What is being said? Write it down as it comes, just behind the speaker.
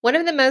One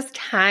of the most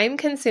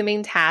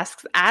time-consuming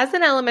tasks as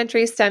an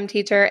elementary STEM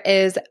teacher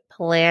is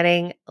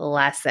planning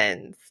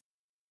lessons.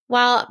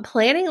 While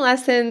planning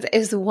lessons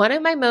is one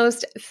of my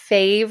most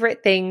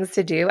favorite things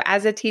to do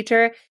as a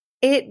teacher,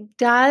 it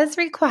does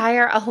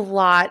require a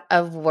lot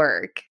of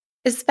work,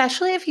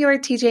 especially if you are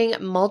teaching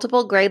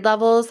multiple grade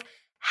levels.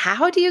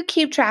 How do you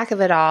keep track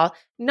of it all?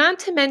 Not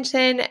to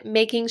mention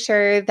making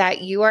sure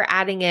that you are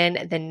adding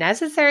in the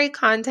necessary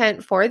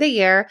content for the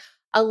year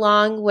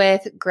along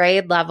with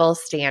grade level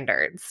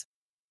standards.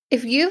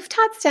 If you've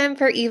taught STEM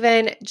for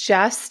even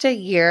just a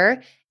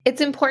year, it's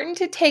important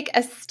to take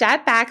a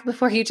step back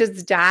before you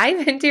just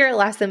dive into your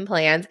lesson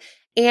plans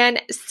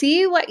and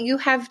see what you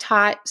have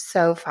taught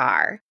so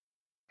far.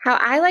 How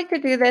I like to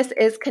do this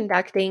is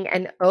conducting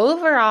an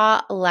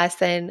overall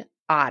lesson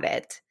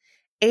audit.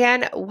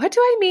 And what do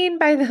I mean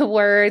by the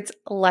words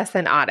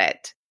lesson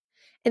audit?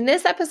 In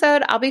this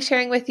episode, I'll be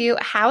sharing with you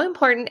how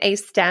important a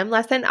STEM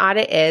lesson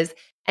audit is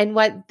and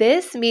what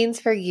this means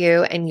for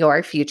you and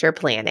your future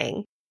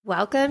planning.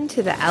 Welcome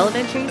to the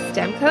Elementary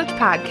STEM Coach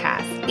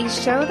Podcast, a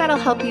show that'll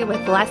help you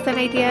with lesson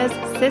ideas,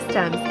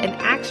 systems, and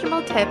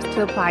actionable tips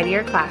to apply to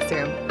your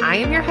classroom. I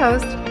am your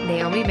host,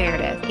 Naomi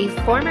Meredith, a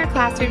former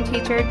classroom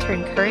teacher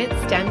turned current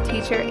STEM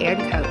teacher and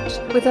coach.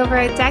 With over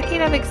a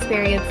decade of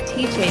experience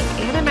teaching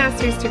and a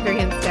master's degree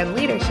in STEM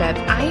leadership,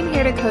 I am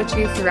here to coach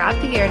you throughout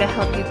the year to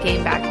help you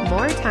gain back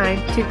more time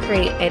to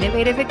create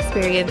innovative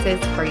experiences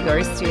for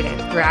your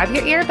students. Grab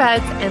your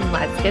earbuds and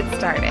let's get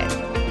started.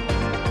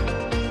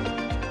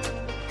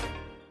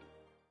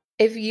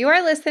 If you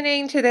are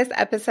listening to this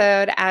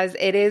episode as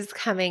it is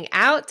coming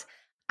out,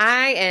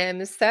 I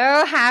am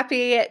so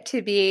happy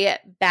to be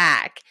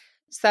back.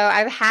 So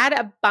I've had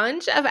a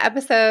bunch of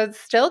episodes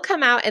still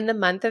come out in the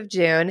month of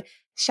June.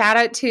 Shout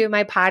out to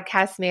my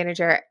podcast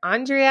manager,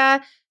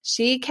 Andrea.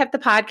 She kept the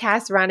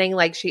podcast running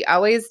like she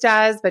always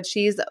does, but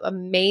she's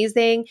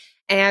amazing.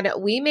 And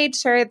we made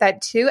sure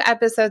that 2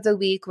 episodes a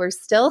week were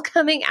still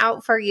coming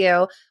out for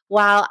you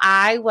while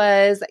I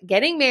was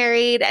getting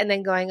married and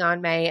then going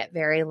on my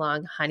very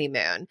long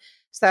honeymoon.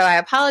 So I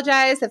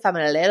apologize if I'm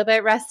a little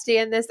bit rusty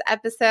in this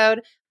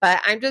episode,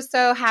 but I'm just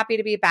so happy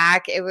to be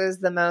back. It was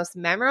the most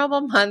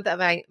memorable month of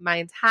my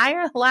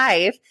entire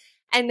life.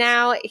 And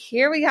now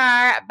here we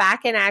are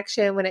back in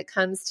action when it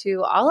comes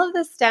to all of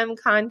the STEM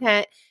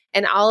content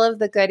and all of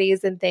the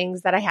goodies and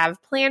things that I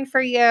have planned for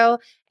you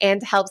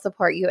and to help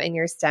support you in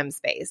your STEM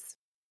space.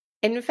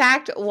 In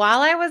fact,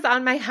 while I was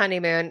on my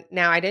honeymoon,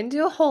 now I didn't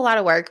do a whole lot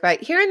of work,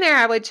 but here and there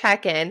I would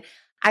check in.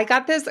 I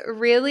got this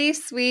really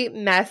sweet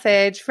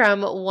message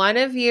from one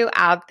of you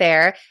out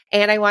there,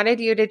 and I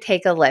wanted you to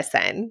take a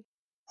listen.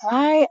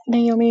 Hi,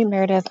 Naomi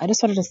Meredith. I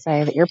just wanted to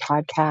say that your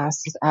podcast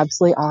is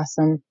absolutely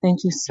awesome.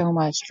 Thank you so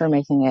much for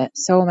making it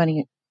so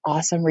many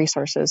awesome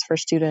resources for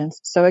students.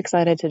 So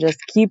excited to just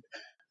keep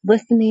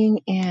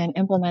listening and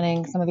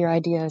implementing some of your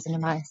ideas into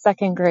my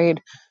 2nd grade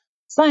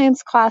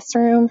science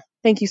classroom.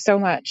 Thank you so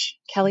much.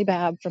 Kelly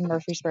Babb from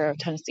Murfreesboro,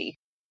 Tennessee.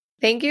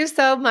 Thank you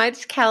so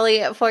much,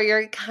 Kelly, for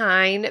your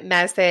kind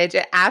message.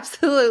 It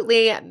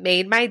absolutely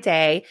made my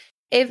day.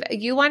 If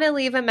you want to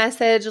leave a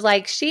message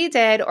like she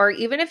did, or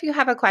even if you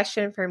have a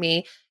question for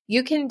me,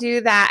 you can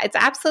do that. It's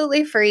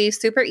absolutely free,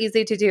 super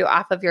easy to do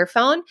off of your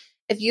phone.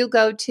 If you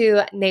go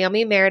to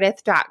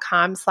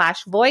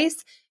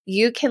naomimeredith.com/voice,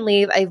 you can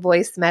leave a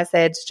voice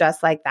message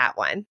just like that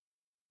one.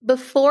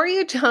 Before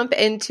you jump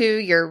into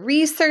your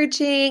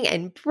researching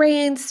and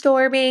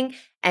brainstorming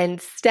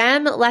and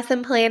STEM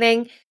lesson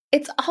planning,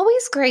 it's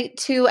always great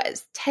to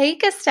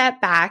take a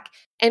step back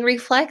and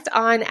reflect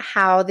on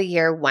how the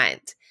year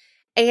went.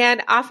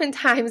 And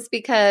oftentimes,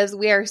 because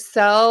we are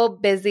so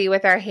busy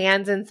with our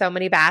hands in so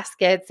many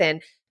baskets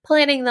and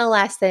planning the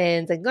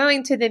lessons and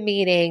going to the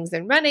meetings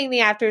and running the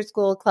after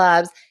school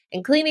clubs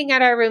and cleaning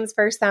out our rooms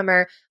for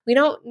summer, we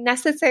don't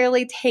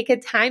necessarily take a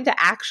time to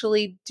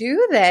actually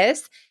do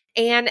this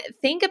and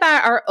think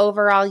about our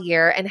overall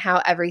year and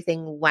how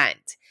everything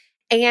went.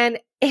 And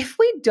if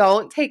we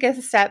don't take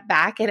a step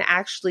back and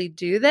actually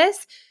do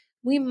this,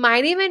 we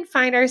might even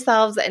find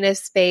ourselves in a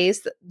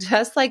space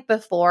just like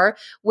before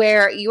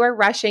where you are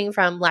rushing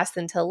from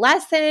lesson to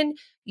lesson.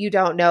 You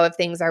don't know if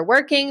things are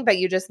working, but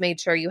you just made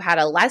sure you had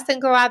a lesson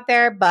go out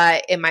there,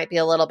 but it might be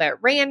a little bit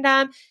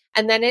random.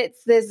 And then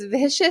it's this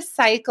vicious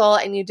cycle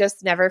and you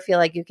just never feel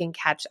like you can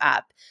catch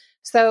up.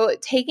 So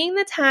taking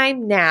the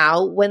time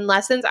now when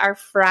lessons are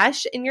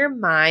fresh in your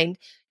mind,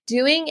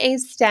 doing a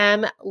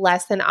STEM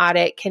lesson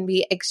audit can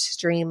be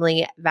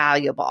extremely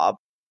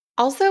valuable.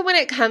 Also, when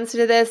it comes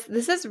to this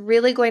is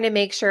really going to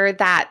make sure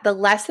that the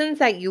lessons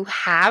that you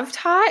have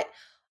taught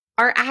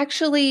are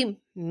actually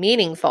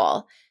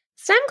meaningful.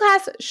 STEM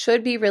class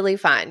should be really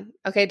fun.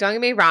 Okay, don't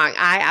get me wrong.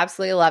 I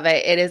absolutely love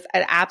it. It is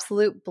an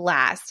absolute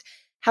blast.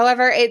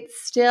 However, it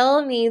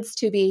still needs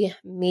to be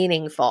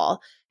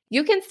meaningful.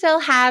 You can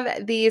still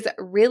have these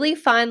really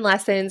fun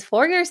lessons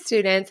for your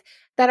students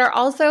that are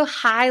also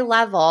high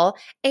level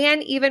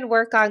and even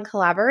work on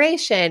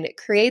collaboration,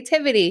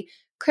 creativity,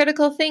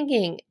 critical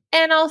thinking,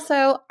 and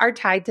also are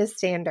tied to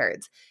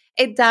standards.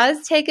 It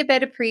does take a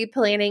bit of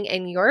pre-planning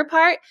in your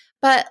part,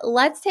 but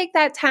let's take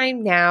that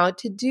time now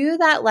to do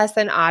that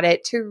lesson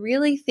audit to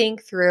really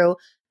think through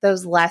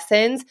those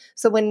lessons.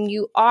 So when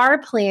you are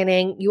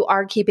planning, you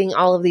are keeping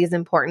all of these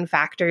important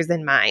factors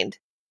in mind.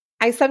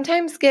 I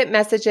sometimes get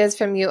messages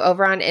from you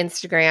over on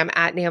Instagram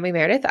at Naomi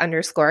Meredith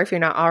 _ if you're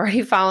not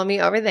already following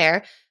me over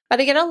there. But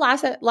I get a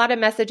lot of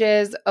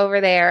messages over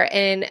there,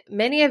 and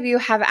many of you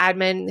have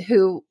admin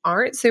who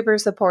aren't super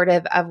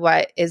supportive of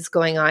what is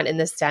going on in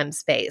the STEM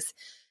space.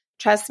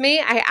 Trust me,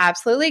 I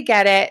absolutely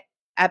get it.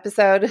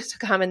 Episode to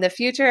come in the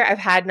future. I've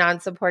had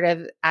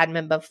non-supportive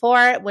admin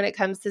before when it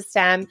comes to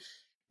STEM,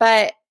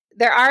 but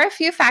there are a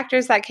few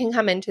factors that can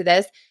come into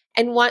this.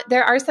 And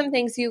there are some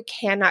things you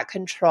cannot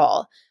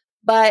control,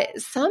 but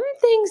some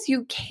things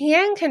you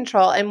can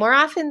control. And more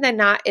often than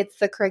not, it's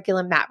the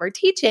curriculum that we're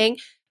teaching,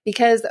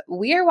 because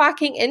we are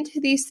walking into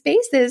these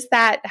spaces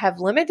that have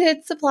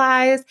limited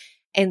supplies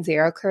and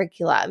zero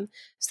curriculum.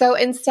 So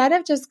instead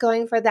of just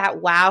going for that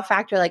wow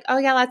factor, like, oh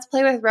yeah, let's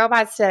play with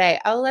robots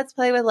today. Oh, let's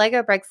play with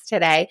Lego bricks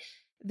today.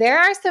 There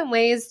are some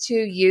ways to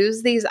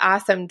use these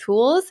awesome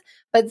tools,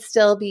 but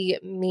still be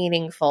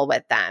meaningful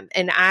with them.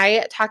 And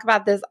I talk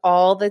about this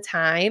all the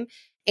time.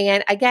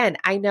 And again,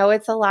 I know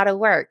it's a lot of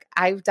work.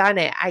 I've done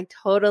it. I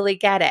totally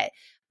get it.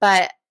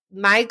 But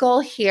my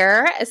goal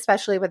here,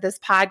 especially with this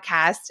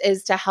podcast,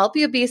 is to help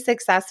you be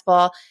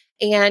successful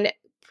and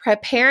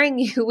preparing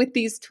you with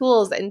these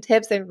tools and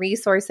tips and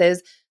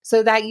resources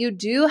so that you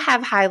do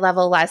have high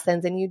level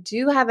lessons and you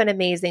do have an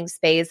amazing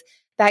space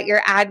that your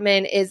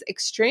admin is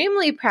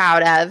extremely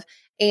proud of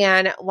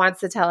and wants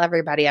to tell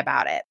everybody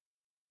about it.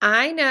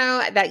 I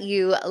know that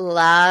you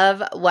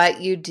love what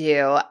you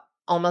do.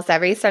 Almost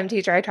every STEM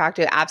teacher I talk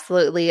to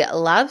absolutely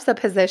loves the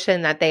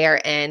position that they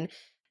are in.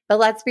 But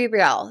let's be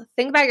real.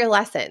 Think about your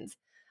lessons.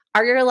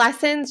 Are your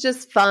lessons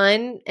just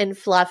fun and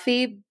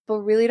fluffy, but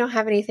really don't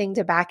have anything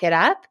to back it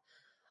up?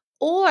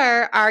 Or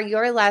are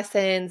your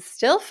lessons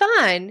still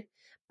fun,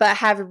 but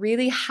have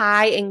really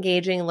high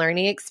engaging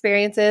learning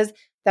experiences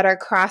that are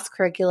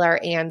cross-curricular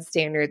and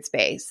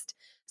standards-based?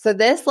 So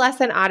this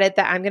lesson audit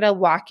that I'm going to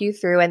walk you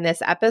through in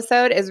this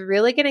episode is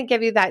really going to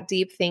give you that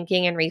deep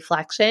thinking and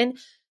reflection,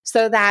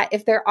 so that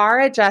if there are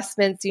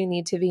adjustments you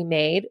need to be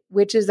made,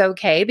 which is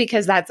okay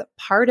because that's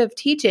part of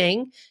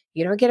teaching,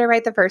 you don't get it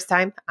right the first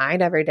time. I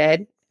never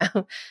did.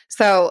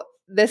 So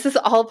this is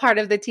all part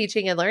of the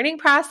teaching and learning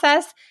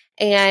process,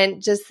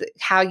 and just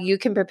how you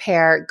can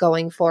prepare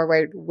going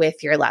forward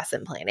with your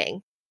lesson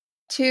planning.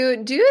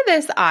 To do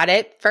this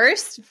audit,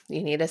 first,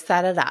 you need to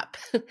set it up.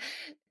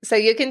 So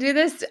you can do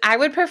this, I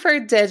would prefer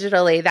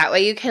digitally. That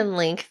way you can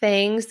link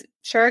things.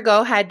 Sure,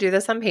 go ahead, do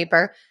this on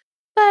paper.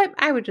 But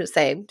I would just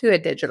say do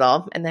it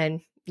digital, and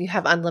then you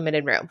have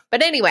unlimited room.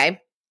 But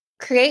anyway,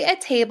 create a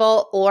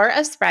table or a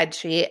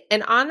spreadsheet.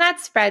 And on that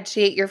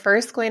spreadsheet, you're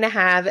first going to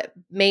have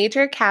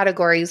major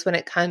categories when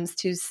it comes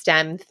to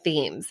STEM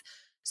themes.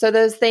 So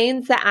those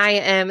things that I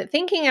am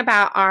thinking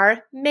about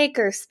are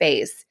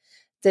makerspace,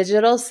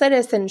 digital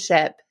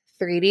citizenship,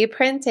 3D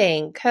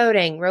printing,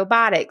 coding,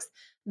 robotics.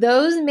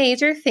 Those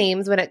major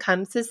themes when it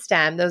comes to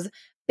STEM, those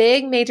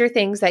big major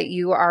things that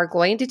you are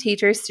going to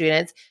teach your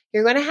students,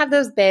 you're going to have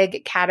those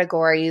big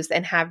categories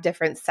and have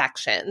different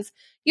sections.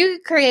 You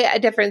could create a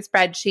different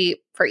spreadsheet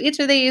for each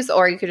of these,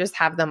 or you could just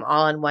have them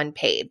all on one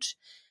page.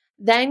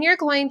 Then you're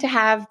going to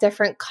have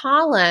different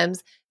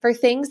columns for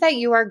things that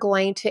you are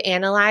going to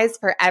analyze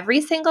for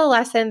every single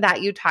lesson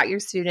that you taught your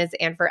students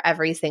and for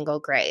every single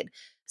grade.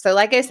 So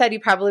like I said, you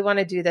probably want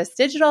to do this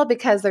digital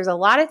because there's a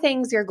lot of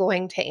things you're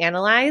going to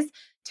analyze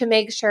to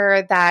make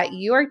sure that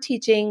you are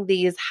teaching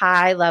these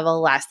high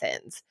level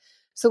lessons.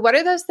 So what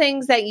are those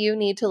things that you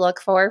need to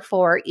look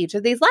for each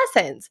of these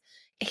lessons?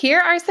 Here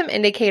are some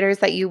indicators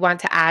that you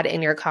want to add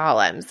in your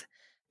columns.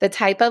 The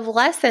type of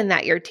lesson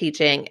that you're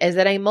teaching. Is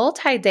it a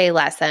multi-day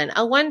lesson,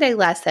 a one-day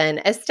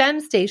lesson, a STEM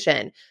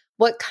station?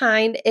 What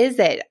kind is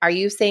it? Are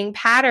you seeing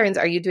patterns?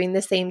 Are you doing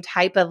the same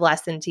type of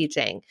lesson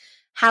teaching?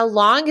 How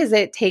long is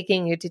it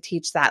taking you to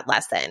teach that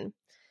lesson?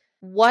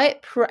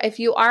 If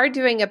you are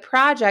doing a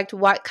project,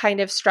 what kind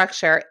of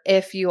structure,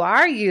 if you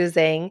are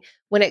using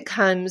when it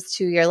comes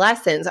to your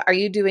lessons? Are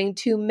you doing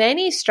too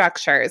many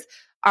structures?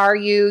 Are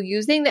you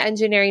using the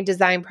engineering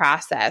design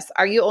process?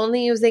 Are you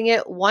only using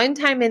it one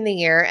time in the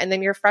year and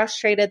then you're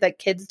frustrated that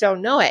kids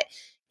don't know it?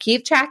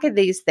 Keep track of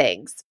these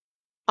things.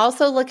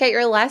 Also, look at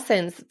your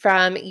lessons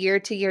from year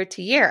to year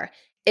to year.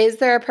 Is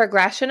there a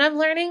progression of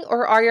learning,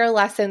 or are your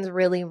lessons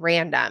really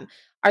random?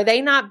 Are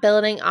they not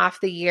building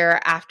off the year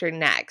after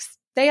next?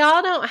 They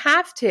all don't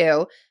have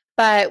to,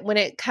 but when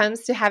it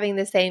comes to having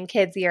the same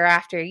kids year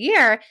after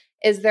year,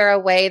 is there a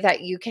way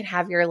that you can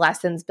have your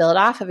lessons build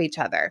off of each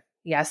other?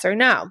 Yes or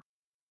no?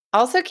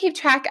 Also, keep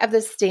track of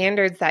the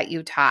standards that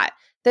you taught.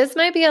 This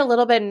might be a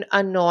little bit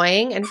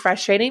annoying and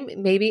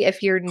frustrating. Maybe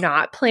if you're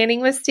not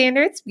planning with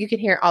standards, you can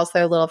hear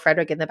also little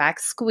Frederick in the back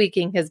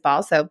squeaking his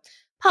ball. So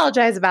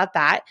apologize about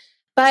that.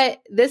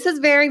 But this is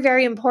very,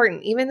 very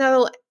important. Even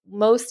though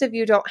most of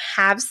you don't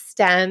have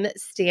STEM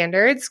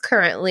standards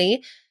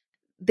currently,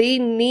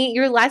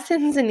 your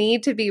lessons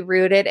need to be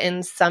rooted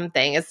in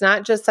something. It's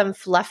not just some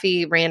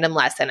fluffy random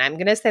lesson. I'm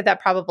going to say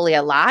that probably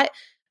a lot,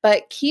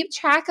 but keep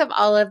track of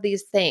all of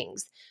these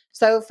things.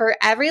 So for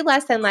every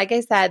lesson, like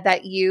I said,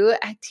 that you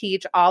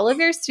teach all of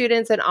your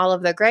students in all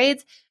of the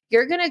grades,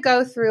 you're going to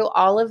go through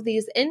all of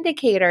these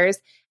indicators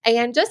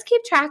and just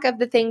keep track of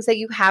the things that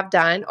you have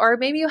done, or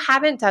maybe you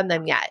haven't done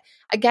them yet.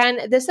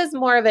 Again, this is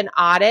more of an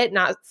audit,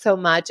 not so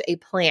much a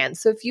plan.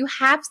 So if you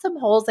have some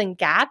holes and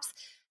gaps,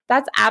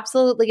 that's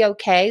absolutely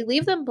okay.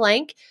 Leave them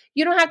blank.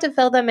 You don't have to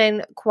fill them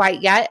in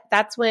quite yet.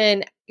 That's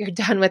when you're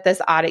done with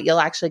this audit, you'll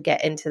actually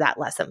get into that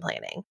lesson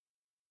planning.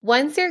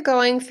 Once you're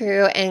going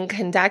through and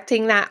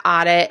conducting that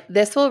audit,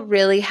 this will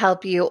really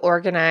help you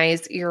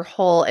organize your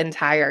whole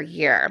entire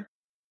year.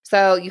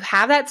 So you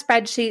have that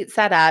spreadsheet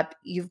set up.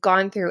 You've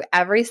gone through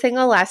every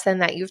single lesson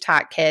that you've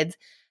taught kids.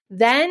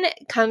 Then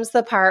comes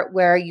the part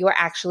where you're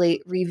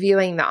actually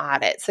reviewing the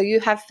audit. So you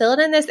have filled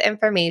in this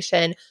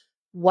information.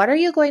 What are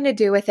you going to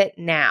do with it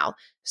now?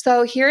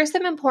 So here are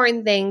some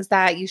important things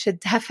that you should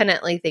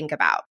definitely think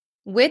about.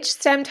 Which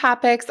STEM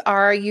topics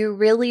are you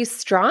really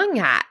strong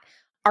at?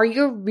 Are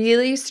you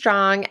really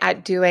strong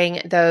at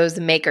doing those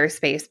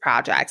makerspace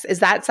projects? Is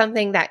that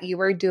something that you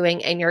are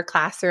doing in your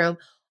classroom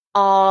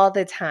all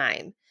the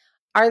time?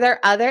 Are there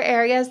other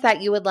areas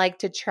that you would like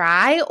to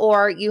try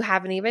or you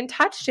haven't even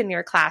touched in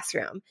your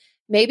classroom?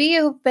 Maybe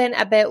you've been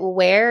a bit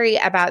wary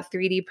about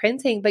 3D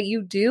printing, but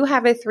you do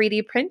have a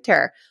 3D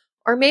printer.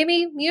 Or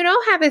maybe you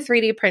don't have a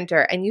 3D printer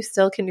and you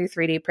still can do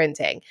 3D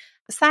printing.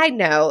 Side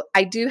note,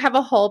 I do have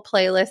a whole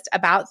playlist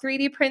about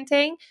 3D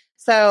printing.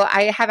 So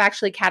I have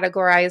actually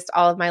categorized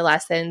all of my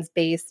lessons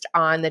based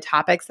on the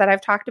topics that I've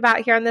talked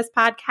about here on this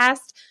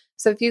podcast.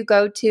 So if you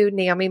go to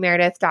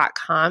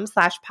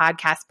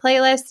naomimeredith.com/podcast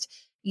playlist,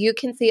 you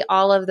can see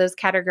all of those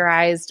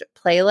categorized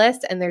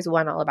playlists, and there's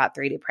one all about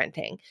 3D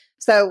printing.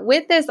 So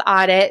with this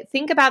audit,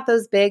 think about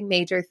those big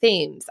major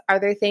themes. Are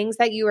there things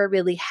that you are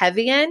really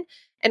heavy in?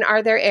 And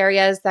are there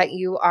areas that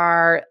you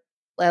are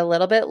a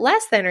little bit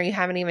less than or you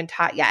haven't even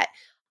taught yet?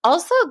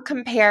 Also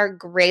compare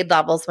grade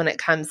levels when it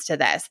comes to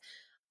this.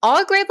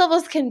 All grade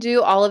levels can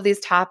do all of these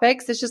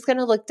topics. It's just going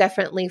to look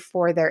differently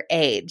for their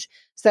age.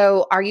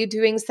 So are you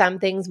doing some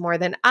things more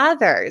than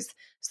others?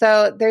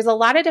 So there's a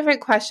lot of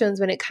different questions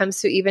when it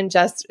comes to even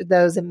just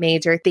those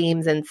major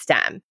themes in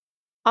STEM.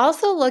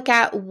 Also look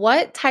at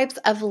what types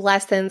of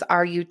lessons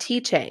are you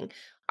teaching?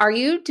 Are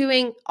you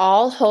doing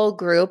all whole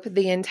group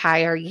the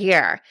entire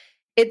year?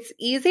 It's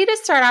easy to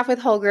start off with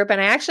whole group,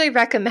 and I actually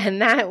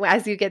recommend that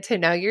as you get to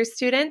know your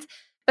students.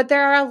 But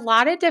there are a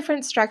lot of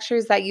different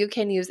structures that you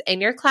can use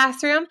in your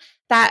classroom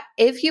that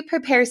if you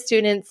prepare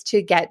students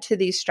to get to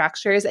these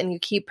structures and you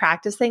keep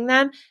practicing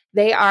them,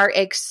 they are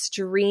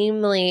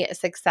extremely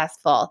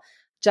successful.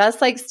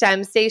 Just like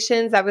STEM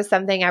stations, that was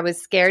something I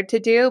was scared to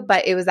do,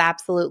 but it was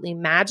absolutely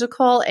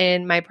magical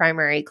in my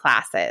primary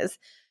classes.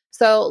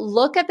 So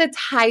look at the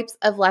types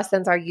of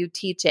lessons are you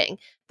teaching.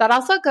 That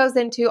also goes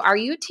into, are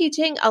you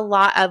teaching a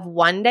lot of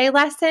one-day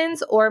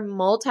lessons or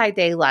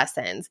multi-day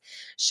lessons?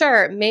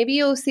 Sure, maybe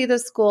you'll see the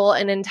school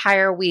an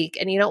entire week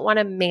and you don't want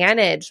to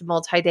manage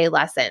multi-day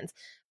lessons.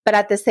 But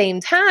at the same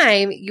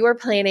time, you are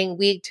planning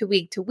week to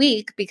week to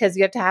week because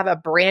you have to have a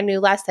brand new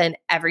lesson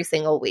every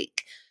single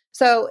week.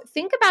 So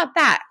think about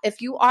that. If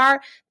you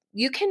are,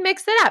 you can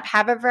mix it up,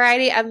 have a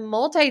variety of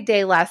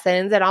multi-day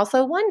lessons and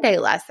also one-day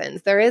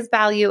lessons. There is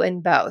value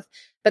in both,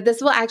 but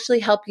this will actually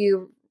help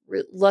you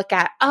look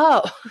at,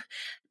 oh,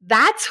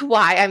 that's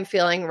why I'm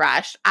feeling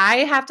rushed. I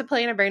have to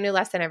plan a brand new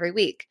lesson every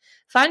week.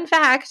 Fun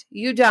fact,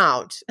 you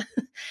don't.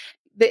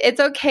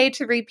 It's okay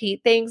to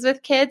repeat things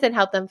with kids and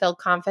help them feel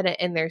confident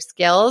in their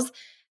skills.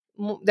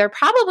 They're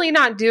probably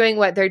not doing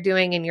what they're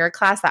doing in your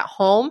class at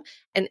home,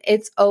 and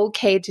it's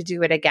okay to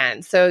do it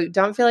again. So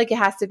don't feel like it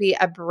has to be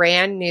a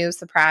brand new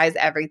surprise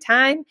every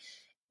time.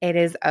 It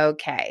is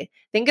okay.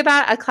 Think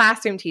about a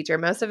classroom teacher.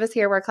 Most of us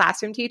here were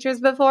classroom teachers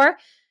before.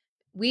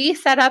 We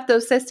set up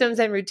those systems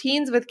and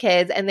routines with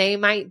kids, and they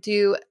might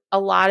do a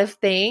lot of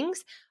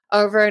things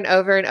over and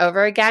over and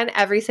over again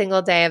every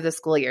single day of the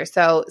school year.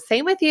 So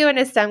same with you in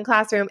a STEM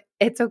classroom.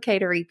 It's okay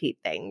to repeat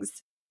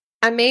things.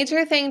 A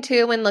major thing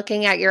too when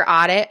looking at your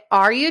audit,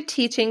 are you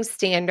teaching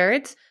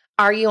standards?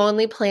 Are you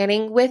only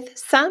planning with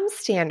some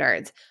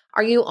standards?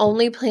 Are you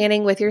only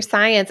planning with your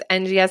science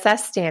NGSS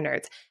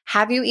standards?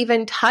 Have you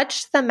even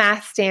touched the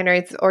math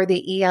standards or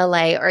the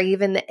ELA or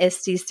even the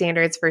ISTE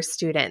standards for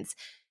students?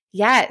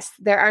 Yes,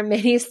 there are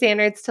many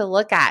standards to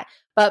look at,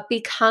 but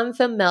become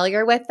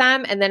familiar with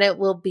them and then it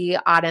will be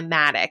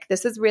automatic.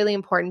 This is really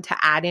important to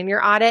add in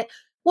your audit.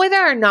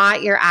 Whether or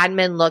not your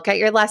admin look at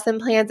your lesson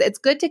plans, it's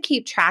good to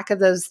keep track of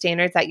those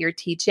standards that you're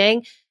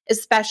teaching,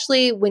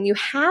 especially when you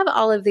have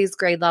all of these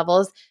grade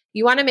levels.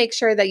 You want to make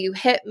sure that you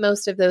hit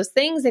most of those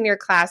things in your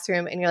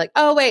classroom and you're like,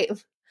 oh, wait,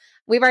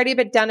 we've already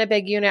done a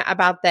big unit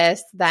about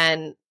this,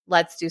 then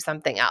let's do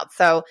something else.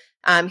 So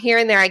here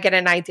and there, I get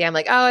an idea. I'm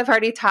like, oh, I've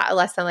already taught a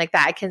lesson like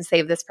that. I can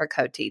save this for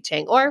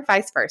co-teaching or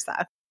vice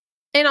versa.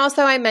 And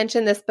also, I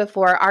mentioned this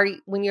before,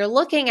 when you're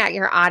looking at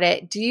your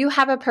audit, do you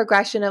have a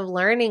progression of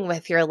learning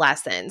with your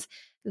lessons?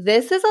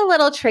 This is a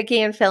little tricky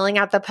in filling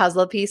out the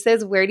puzzle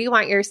pieces. Where do you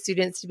want your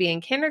students to be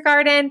in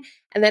kindergarten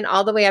and then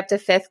all the way up to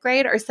 5th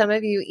grade? Or some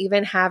of you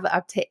even have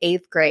up to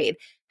 8th grade.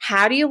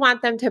 How do you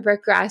want them to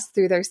progress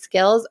through their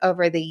skills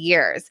over the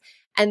years?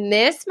 And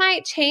this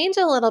might change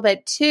a little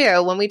bit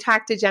too. When we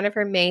talked to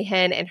Jennifer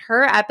Mahan in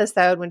her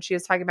episode when she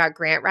was talking about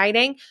grant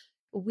writing,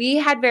 we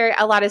had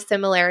a lot of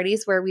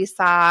similarities where we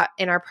saw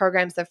in our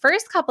programs the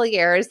first couple of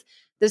years,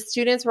 the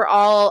students were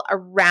all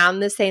around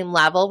the same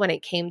level when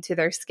it came to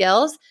their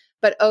skills.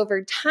 But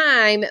over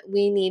time,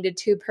 we needed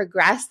to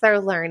progress their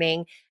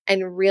learning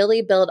and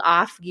really build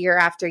off year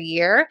after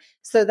year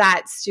so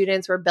that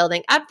students were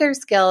building up their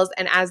skills.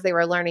 And as they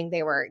were learning,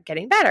 they were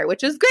getting better,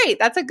 which is great.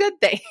 That's a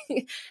good thing.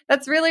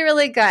 That's really,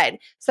 really good.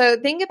 So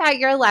think about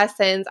your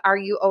lessons. Are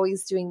you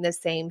always doing the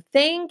same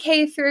thing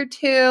K through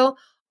 2?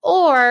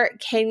 Or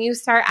can you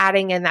start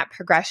adding in that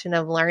progression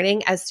of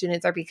learning as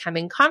students are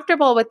becoming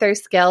comfortable with their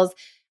skills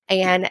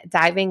and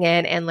diving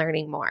in and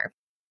learning more?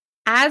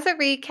 As a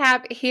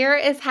recap, here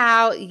is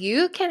how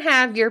you can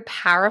have your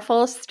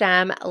powerful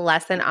STEM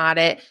lesson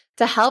audit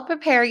to help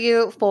prepare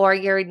you for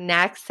your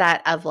next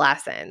set of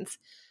lessons.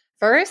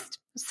 First,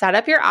 set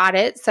up your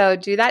audit. So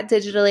do that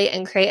digitally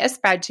and create a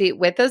spreadsheet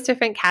with those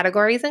different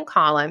categories and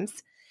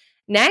columns.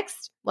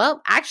 Next,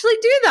 actually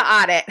do the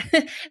audit.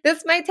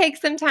 This might take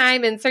some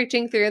time in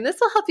searching through, and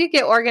this will help you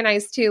get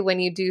organized too when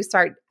you do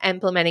start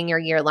implementing your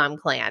year-long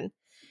plan.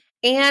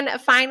 And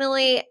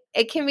finally,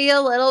 it can be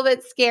a little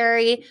bit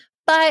scary,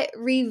 but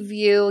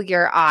review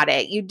your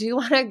audit. You do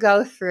want to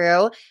go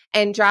through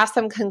and draw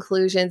some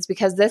conclusions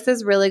because this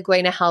is really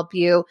going to help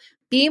you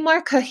be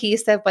more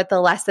cohesive with the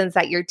lessons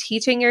that you're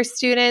teaching your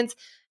students.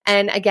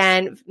 And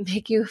again,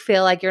 make you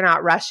feel like you're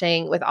not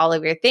rushing with all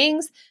of your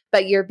things,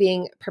 but you're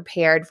being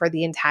prepared for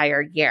the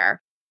entire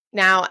year.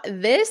 Now,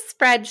 this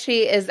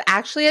spreadsheet is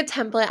actually a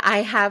template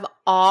I have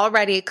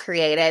already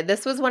created.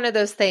 This was one of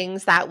those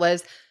things that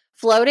was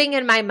floating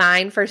in my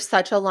mind for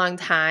such a long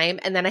time.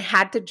 And then I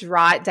had to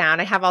draw it down.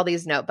 I have all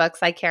these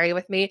notebooks I carry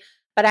with me,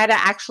 but I had to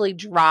actually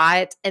draw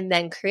it and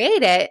then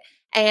create it.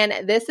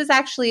 And this is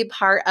actually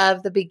part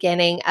of the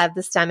beginning of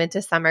the STEM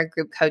into Summer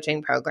group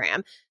coaching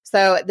program.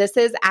 So this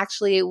is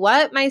actually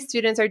what my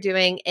students are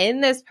doing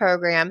in this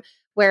program,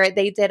 where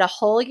they did a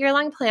whole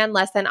year-long plan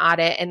lesson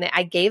audit, and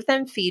I gave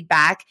them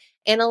feedback.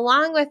 And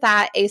along with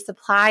that, a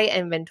supply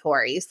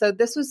inventory. So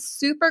this was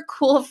super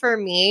cool for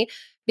me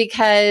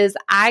because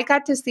I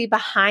got to see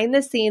behind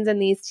the scenes in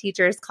these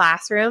teachers'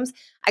 classrooms.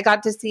 I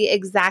got to see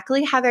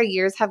exactly how their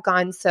years have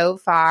gone so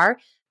far,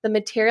 the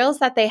materials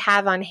that they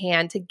have on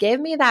hand to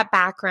give me that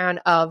background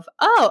of,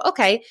 oh,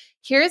 okay,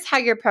 here's how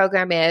your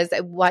program is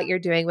and what you're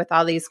doing with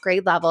all these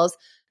grade levels,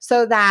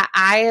 so that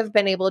I have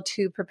been able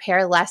to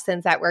prepare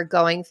lessons that we're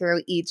going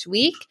through each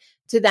week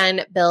to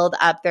then build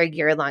up their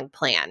year-long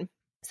plan.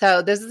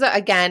 So this is,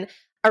 again,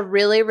 a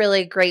really,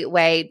 really great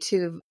way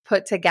to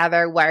put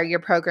together where your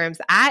program's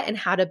at and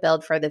how to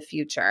build for the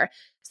future.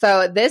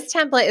 So this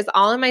template is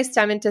all in my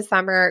STEM into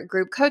Summer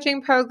group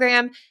coaching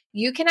program.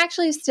 You can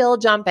actually still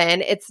jump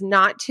in. It's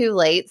not too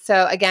late.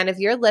 So again, if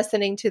you're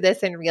listening to this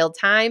in real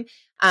time,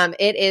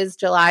 it is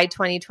July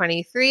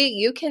 2023.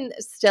 You can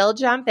still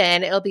jump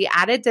in. It'll be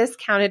at a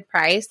discounted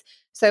price.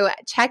 So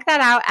check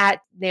that out at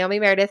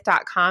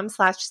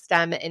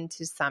naomimeredith.com/STEM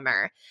into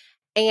Summer.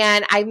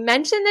 And I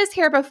mentioned this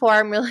here before.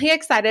 I'm really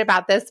excited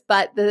about this,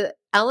 but the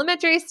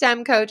elementary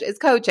STEM coach is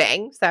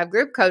coaching, so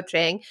group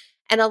coaching.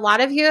 And a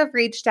lot of you have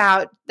reached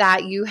out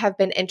that you have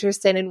been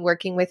interested in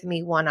working with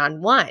me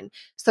one-on-one.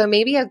 So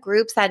maybe a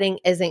group setting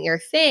isn't your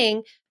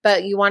thing,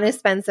 but you want to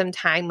spend some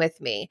time with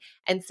me.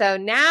 And so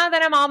now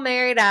that I'm all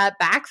married up,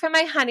 back from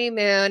my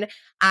honeymoon,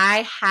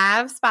 I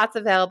have spots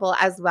available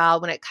as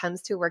well when it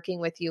comes to working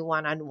with you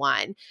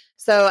one-on-one.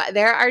 So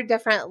there are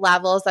different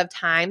levels of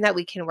time that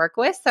we can work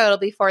with. So it'll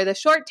be for the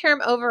short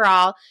term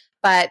overall,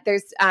 but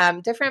there's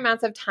different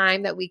amounts of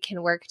time that we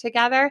can work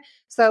together.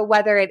 So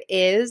whether it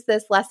is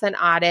this lesson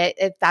audit,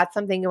 if that's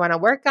something you want to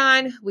work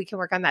on, we can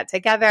work on that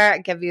together.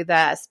 I'll give you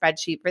the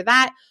spreadsheet for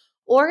that.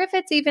 Or if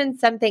it's even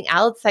something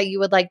else that you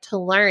would like to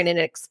learn and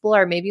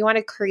explore, maybe you want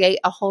to create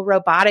a whole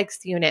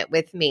robotics unit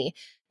with me,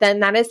 then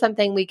that is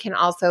something we can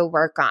also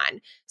work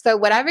on. So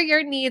whatever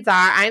your needs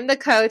are, I'm the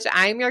coach,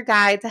 I'm your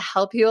guide to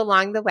help you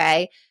along the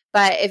way.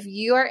 But if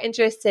you are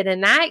interested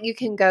in that, you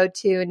can go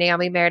to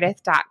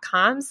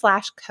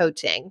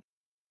naomimeredith.com/coaching.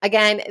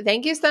 Again,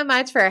 thank you so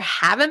much for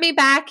having me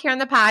back here on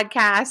the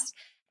podcast.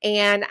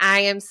 And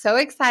I am so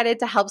excited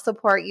to help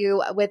support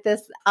you with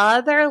this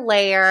other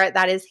layer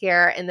that is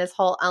here in this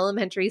whole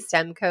elementary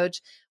STEM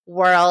coach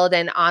world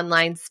and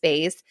online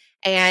space.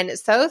 And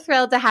so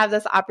thrilled to have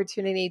this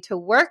opportunity to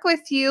work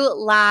with you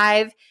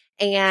live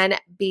and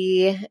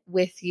be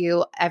with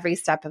you every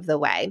step of the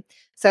way.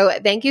 So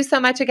thank you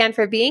so much again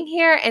for being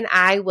here, and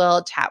I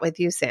will chat with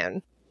you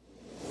soon.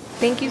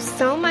 Thank you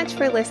so much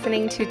for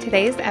listening to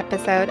today's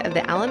episode of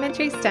the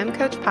Elementary STEM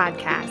Coach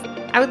Podcast.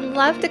 I would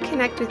love to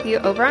connect with you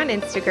over on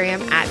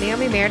Instagram at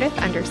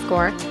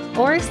 @NaomiMeredith_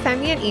 or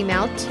send me an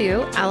email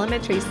to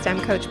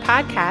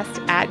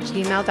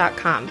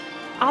elementarystemcoachpodcast@gmail.com.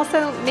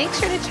 Also, make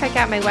sure to check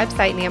out my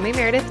website,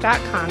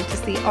 naomimeredith.com, to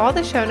see all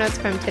the show notes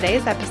from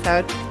today's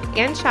episode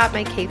and shop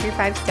my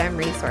K-5 STEM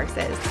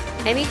resources.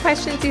 Any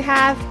questions you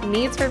have,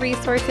 needs for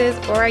resources,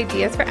 or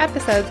ideas for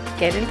episodes,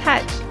 get in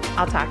touch.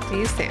 I'll talk to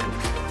you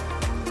soon.